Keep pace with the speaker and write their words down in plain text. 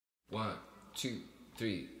1, 2,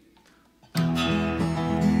 3.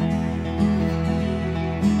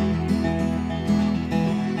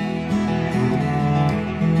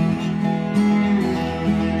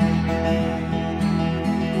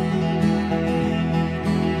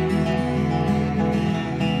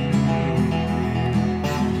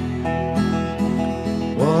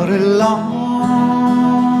 What a long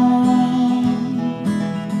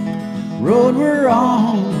road we're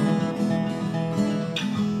on.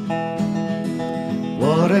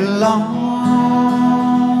 What a long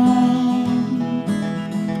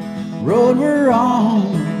road we're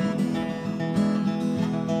on.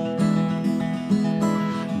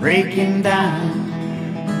 Breaking down,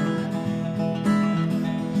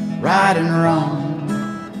 right and wrong.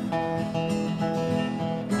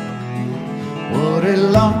 What a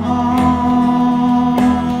long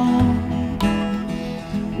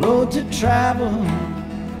road to travel.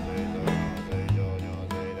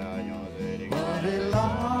 What a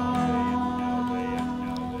long...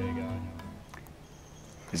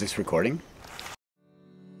 Is this recording?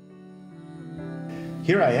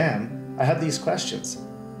 Here I am, I have these questions.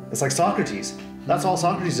 It's like Socrates. That's all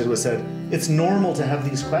Socrates did was said, it's normal to have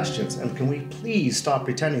these questions, and can we please stop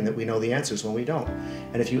pretending that we know the answers when we don't?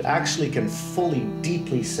 And if you actually can fully,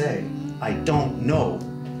 deeply say, I don't know,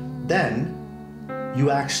 then you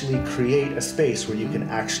actually create a space where you can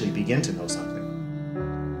actually begin to know something.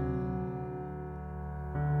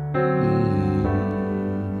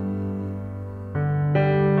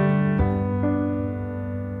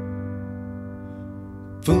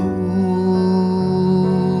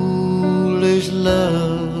 Foolish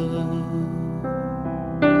love,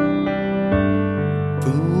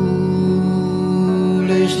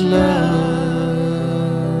 foolish love,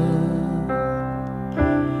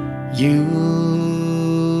 you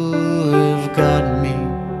have got me,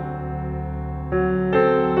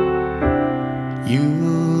 you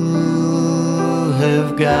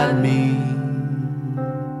have got me.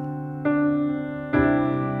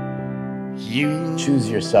 Choose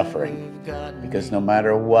your suffering, because no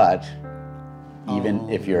matter what, even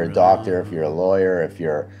if you're a doctor, if you're a lawyer, if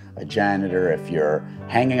you're a janitor, if you're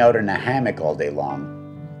hanging out in a hammock all day long,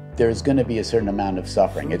 there's going to be a certain amount of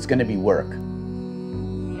suffering. It's going to be work.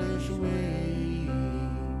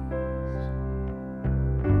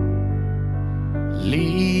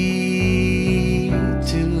 Lead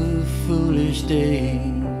to foolish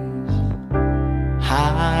days.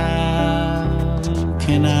 How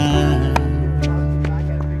can I?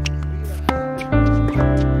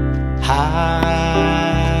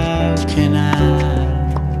 How can I?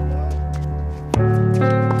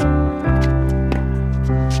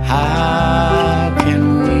 How can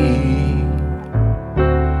we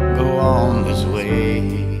go on this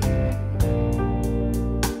way?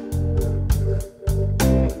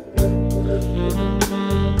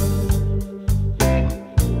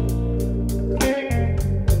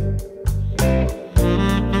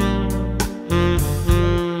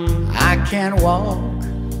 I can't walk,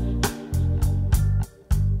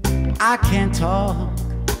 I can't talk.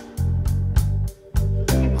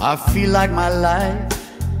 I feel like my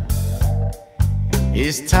life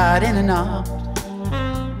is tied in a knot.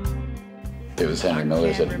 It was Henry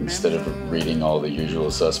Miller said, instead of reading all the usual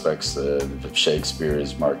suspects of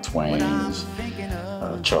Shakespeare's, Mark Twain's,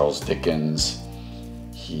 Charles Dickens,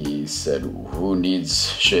 he said, who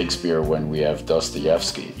needs Shakespeare when we have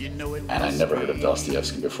Dostoevsky? And I never heard of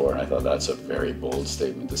Dostoevsky before, and I thought that's a very bold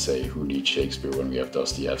statement to say, who needs Shakespeare when we have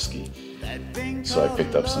Dostoevsky? So I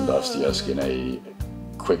picked up some Dostoevsky, and I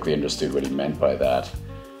quickly understood what he meant by that.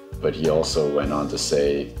 But he also went on to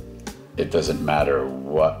say, it doesn't matter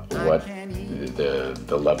what the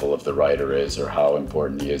level of the writer is or how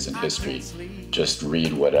important he is in history. Just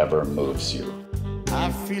read whatever moves you.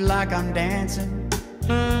 I feel like I'm dancing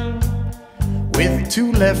with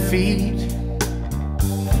two left feet.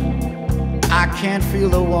 I can't feel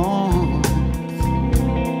the warmth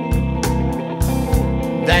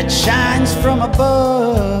that shines from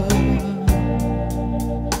above.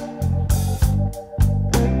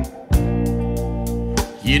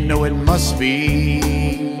 You know it must be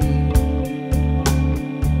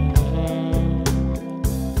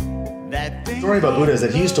that thing. The story about Buddha is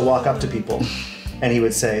that he used to walk up to people and he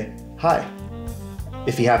would say, hi.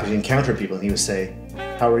 If he happened to encounter people, and he would say,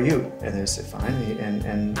 how are you? And they would say, fine. And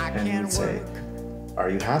he would say, are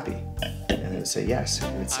you happy? And they would say, yes.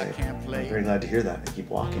 And he would say, I'm very glad to hear that, and keep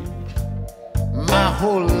walking. My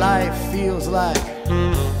whole life feels like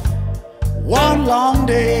one long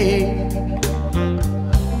day,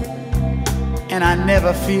 and I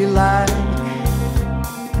never feel like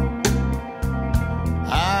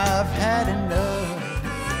I've had enough.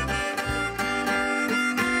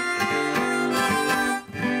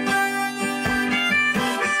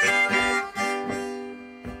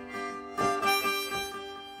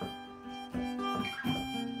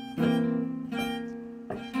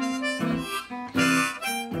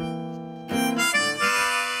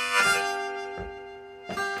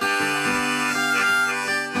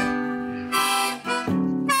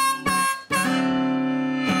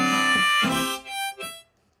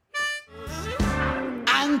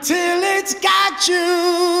 until it's got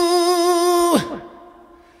you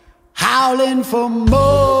howling for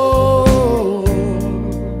more.